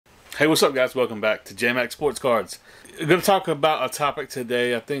Hey, what's up, guys? Welcome back to JMac Sports Cards. We're going to talk about a topic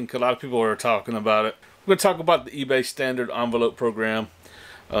today. I think a lot of people are talking about it. We're going to talk about the eBay standard envelope program.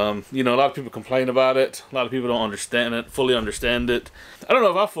 A lot of people complain about it. A lot of people don't understand it, fully understand it. I don't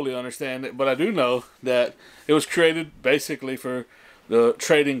know if I fully understand it, but I do know that it was created basically for the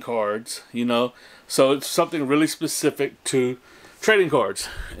trading cards, So it's something really specific to trading cards.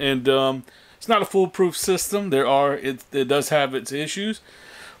 And it's not a foolproof system. It does have its issues.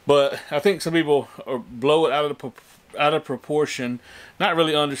 But I think some people blow it out of proportion, not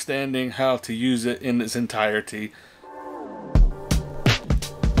really understanding how to use it in its entirety.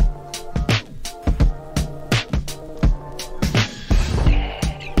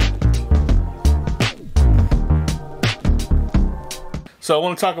 So I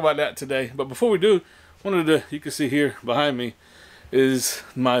want to talk about that today. But before we do, you can see here behind me is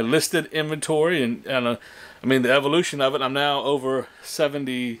my listed inventory and the evolution of it. I'm now over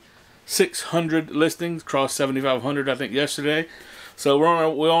 7,600 listings, crossed 7,500 I think yesterday. So we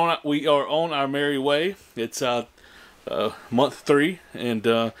are on our merry way. It's month 3, and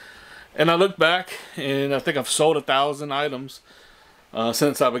I look back and I think I've sold 1,000 items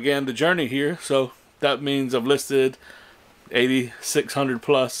since I began the journey here. So that means I've listed 8,600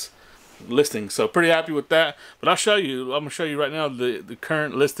 plus listings, so pretty happy with that. But I'm gonna show you right now the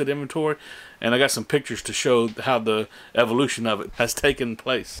current listed inventory, and I got some pictures to show how the evolution of it has taken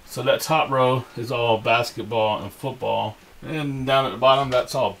place. So that top row is all basketball and football, and down at the bottom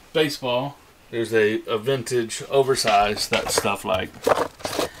that's all baseball. There's a vintage oversized, that stuff that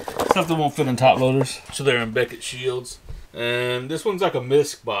won't fit in top loaders, so they're in Beckett Shields. And this one's like a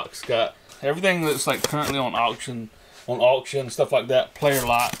misc box, got everything that's like currently on auction, stuff like that, player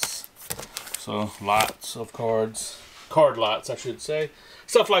lots. So lots of cards, card lots I should say,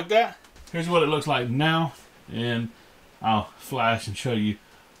 stuff like that. Here's what it looks like now, and I'll flash and show you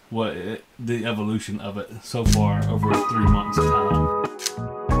the evolution of it so far over 3 months of time.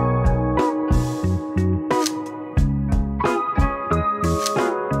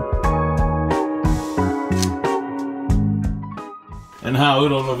 And how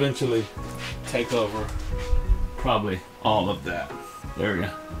it'll eventually take over probably all of that. There we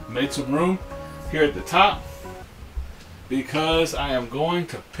go. Made some room here at the top because I am going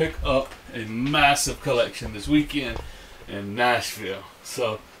to pick up a massive collection this weekend in Nashville.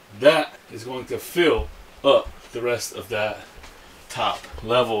 So that is going to fill up the rest of that top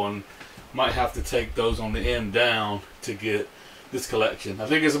level, and might have to take those on the end down to get this collection. I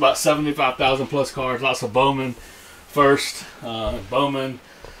think it's about 75,000 plus cards, lots of Bowman first, Bowman,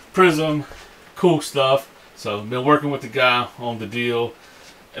 Prism, cool stuff. So been working with the guy on the deal.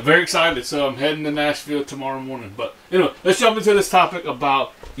 I'm very excited, so I'm heading to Nashville tomorrow morning. But anyway, let's jump into this topic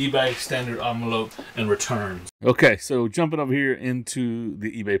about eBay standard envelope and returns. Okay, so jumping over here into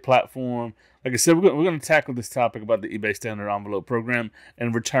the eBay platform. Like I said, we're going to tackle this topic about the eBay standard envelope program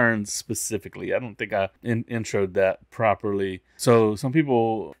and returns specifically. I don't think I introed that properly. So some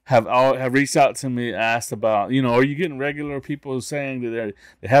people have reached out to me, asked about, are you getting regular people saying that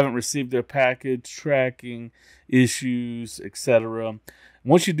they haven't received their package, tracking issues, etc.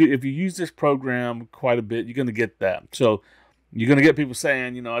 Once you do, if you use this program quite a bit, you're going to get that. So you're going to get people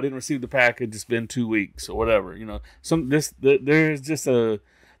saying, I didn't receive the package, it's been 2 weeks or whatever.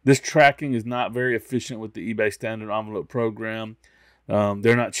 This tracking is not very efficient with the eBay standard envelope program.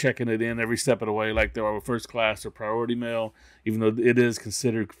 They're not checking it in every step of the way like they are with first class or priority mail, even though it is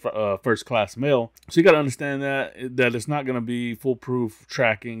considered first class mail. So you got to understand that it's not going to be foolproof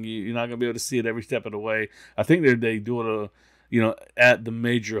tracking. You're not going to be able to see it every step of the way. I think they do it at the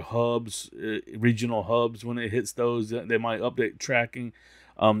major hubs, regional hubs. When it hits those, they might update tracking.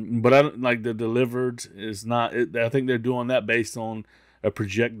 But I don't like the delivered is not. I think they're doing that based on a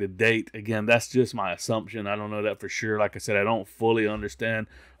projected date. Again, that's just my assumption. I don't know that for sure. Like I said, I don't fully understand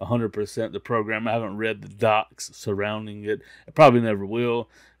 100% the program. I haven't read the docs surrounding it. I probably never will.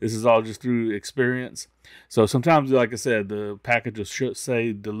 This is all just through experience. So sometimes, like I said, the packages should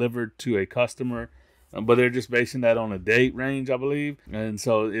say delivered to a customer, but they're just basing that on a date range, I believe. And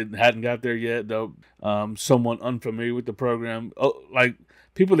so it hadn't got there yet, though. Someone unfamiliar with the program,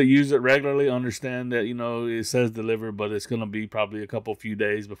 people that use it regularly understand that, it says deliver, but it's going to be probably a few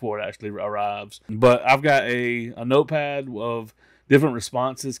days before it actually arrives. But I've got a notepad of different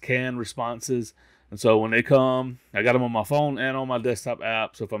responses, canned responses. And so when they come, I got them on my phone and on my desktop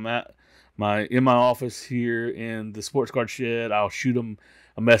app. So if I'm in my office here in the sports card shed, I'll shoot them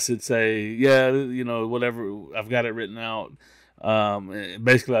a message, say, yeah, whatever, I've got it written out.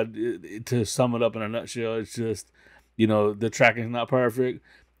 Basically, to sum it up in a nutshell, it's just, the tracking is not perfect.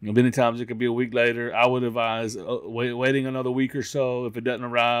 Many times it could be a week later. I would advise waiting another week or so. If it doesn't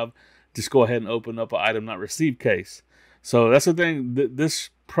arrive, just go ahead and open up an item not received case. So that's the thing. This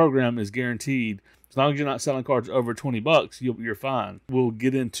program is guaranteed. As long as you're not selling cards over $20, you're fine. We'll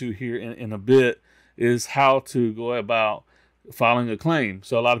get into here in a bit is how to go about filing a claim.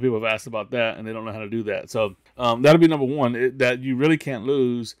 So a lot of people have asked about that, and they don't know how to do that. So that'll be number one, that you really can't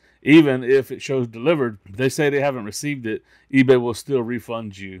lose. Even if it shows delivered, if they say they haven't received it, eBay will still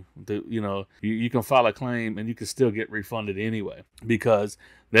refund you. You can file a claim and you can still get refunded anyway, because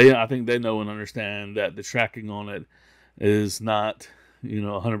I think they know and understand that the tracking on it is not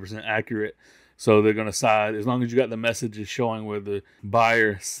 100% accurate. So they're going to side, as long as you got the messages showing where the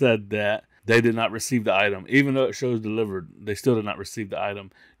buyer said that they did not receive the item, even though it shows delivered, they still did not receive the item,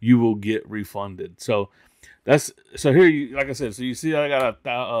 you will get refunded. So here, like I said, so you see I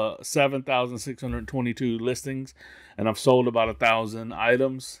got 7,622 listings, and I've sold about 1,000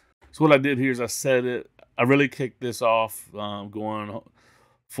 items. So what I did here is I really kicked this off going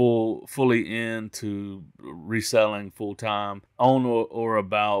fully into reselling full time on or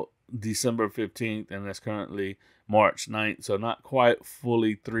about December 15th, and that's currently March 9th. So not quite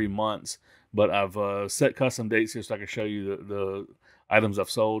fully 3 months, but I've set custom dates here so I can show you the items I've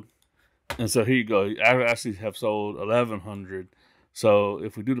sold. And so here you go. I actually have sold 1,100. So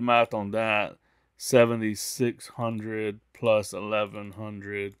if we do the math on that, 7,600 plus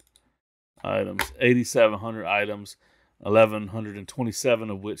 1,100 items, 8,700 items, 1,127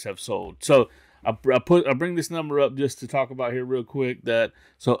 of which have sold. So I bring this number up just to talk about here real quick.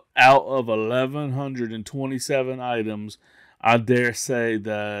 So out of 1,127 items, I dare say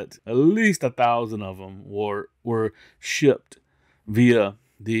that at least 1,000 of them were shipped via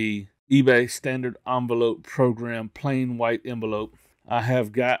the eBay standard envelope program, plain white envelope. I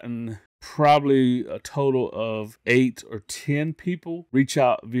have gotten probably a total of 8 or 10 people reach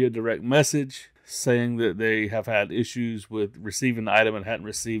out via direct message saying that they have had issues with receiving the item and hadn't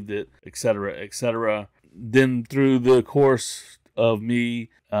received it, etc., etc. Then through the course of me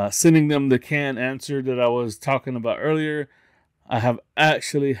sending them the canned answer that I was talking about earlier, I have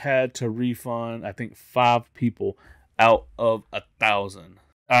actually had to refund, I think, 5 people out of 1,000.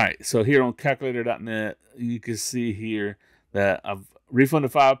 All right, so here on calculator.net, you can see here that I've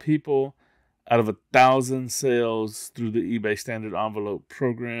refunded 5 people out of 1,000 sales through the eBay standard envelope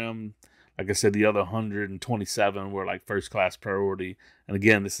program. Like I said, the other 127 were like first class priority. And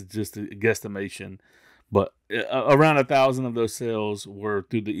again, this is just a guesstimation, but around 1,000 of those sales were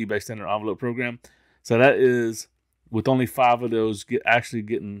through the eBay standard envelope program. So that is with only 5 of those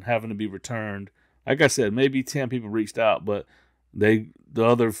having to be returned. Like I said, maybe 10 people reached out, but the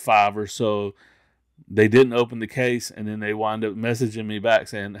other 5 or so, they didn't open the case, and then they wind up messaging me back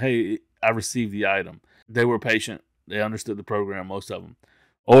saying, hey, I received the item. They were patient. They understood the program, most of them.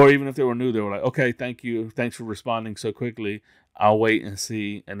 Or even if they were new, they were like, okay, thank you. Thanks for responding so quickly. I'll wait and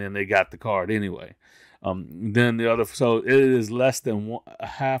see. And then they got the card anyway. So it is less than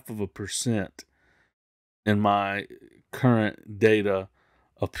 0.5% in my current data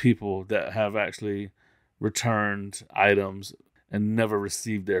of people that have actually returned items and never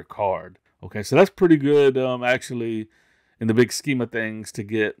received their card. Okay, so that's pretty good, actually, in the big scheme of things, to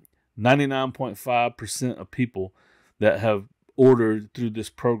get 99.5% of people that have ordered through this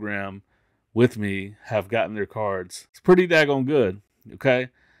program with me have gotten their cards. It's pretty daggone good, okay?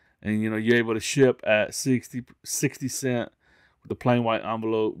 And, you're able to ship at 60 cents with a plain white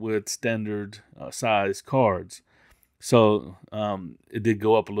envelope with standard size cards. So it did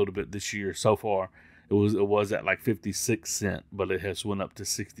go up a little bit this year so far. It was at like 56 cents, but it has went up to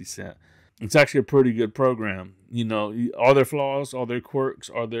 60 cents. It's actually a pretty good program. Are there flaws? Are there quirks?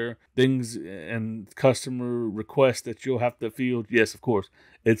 Are there things and customer requests that you'll have to field? Yes, of course.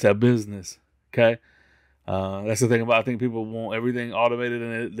 It's a business, okay? That's the thing about, I think people want everything automated,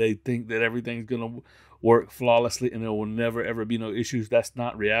 and they think that everything's going to work flawlessly and there will never, ever be no issues. That's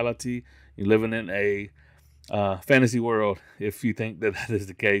not reality. You're living in a fantasy world if you think that is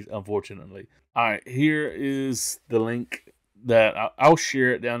the case, unfortunately. All right, here is the link that I'll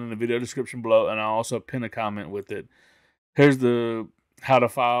share it down in the video description below, and I'll also pin a comment with it. Here's the how to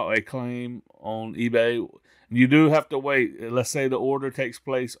file a claim on eBay. You do have to wait. Let's say the order takes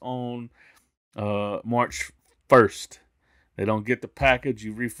place on March 1st. They don't get the package.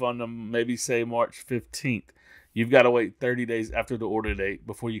 You refund them, maybe say March 15th. You've got to wait 30 days after the order date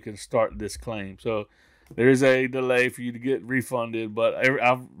before you can start this claim. So there's a delay for you to get refunded, but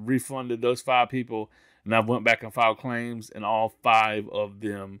I've refunded those 5 people, and I've went back and filed claims, and all 5 of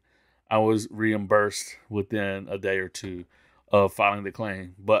them I was reimbursed within a day or two of filing the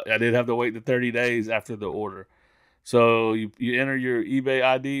claim. But I did have to wait the 30 days after the order. So you enter your eBay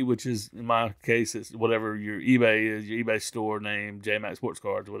ID, which is, in my case, it's whatever your eBay is, your eBay store name, JMac Sports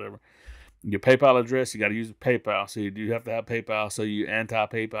Cards, whatever. Your PayPal address, you got to use PayPal. So you do have to have PayPal. So you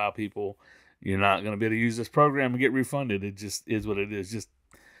anti-PayPal people, you're not going to be able to use this program and get refunded. It just is what it is. Just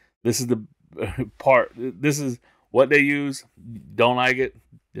this is the part. This is what they use. Don't like it,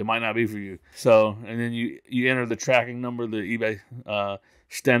 it might not be for you. So, and then you enter the tracking number. The eBay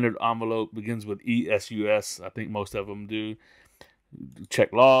standard envelope begins with ESUS. I think most of them do.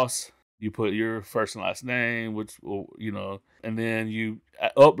 Check loss. You put your first and last name, which will, and then you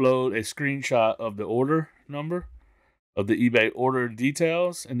upload a screenshot of the order number of the eBay order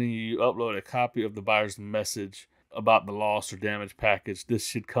details, and then you upload a copy of the buyer's message about the loss or damaged package. This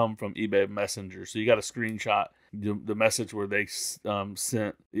should come from eBay Messenger. So you got to screenshot the message where they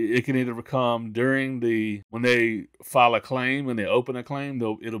sent. It can either come during when they file a claim, when they open a claim,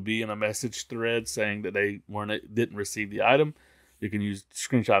 it'll be in a message thread saying that they didn't receive the item. You can use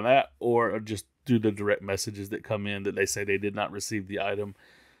screenshot that, or just through the direct messages that come in that they say they did not receive the item.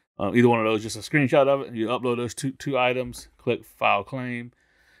 Either one of those, just a screenshot of it. You upload those two items, click file claim.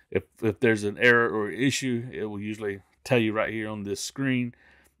 If there's an error or issue, it will usually tell you right here on this screen.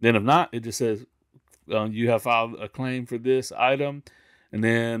 Then if not, it just says you have filed a claim for this item. And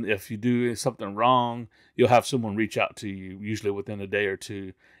then if you do something wrong, you'll have someone reach out to you, usually within a day or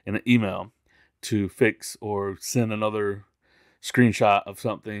two, in an email to fix or send another screenshot of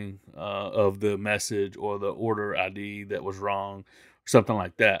something of the message or the order ID that was wrong, or something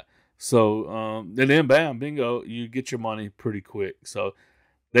like that. So and then bam, bingo, you get your money pretty quick. So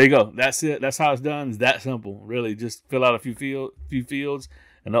there you go. That's it. That's how it's done. It's that simple. Really, just fill out a few fields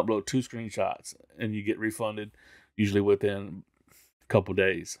and upload 2 screenshots, and you get refunded usually within a couple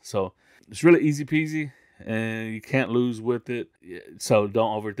days. So it's really easy peasy, and you can't lose with it. So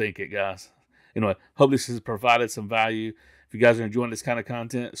don't overthink it, guys. Anyway, hope this has provided some value. If you guys are enjoying this kind of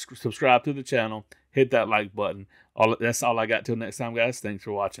content, subscribe to the channel. Hit that like button. That's all I got. Till next time, guys. Thanks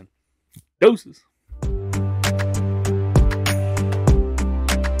for watching. Doses.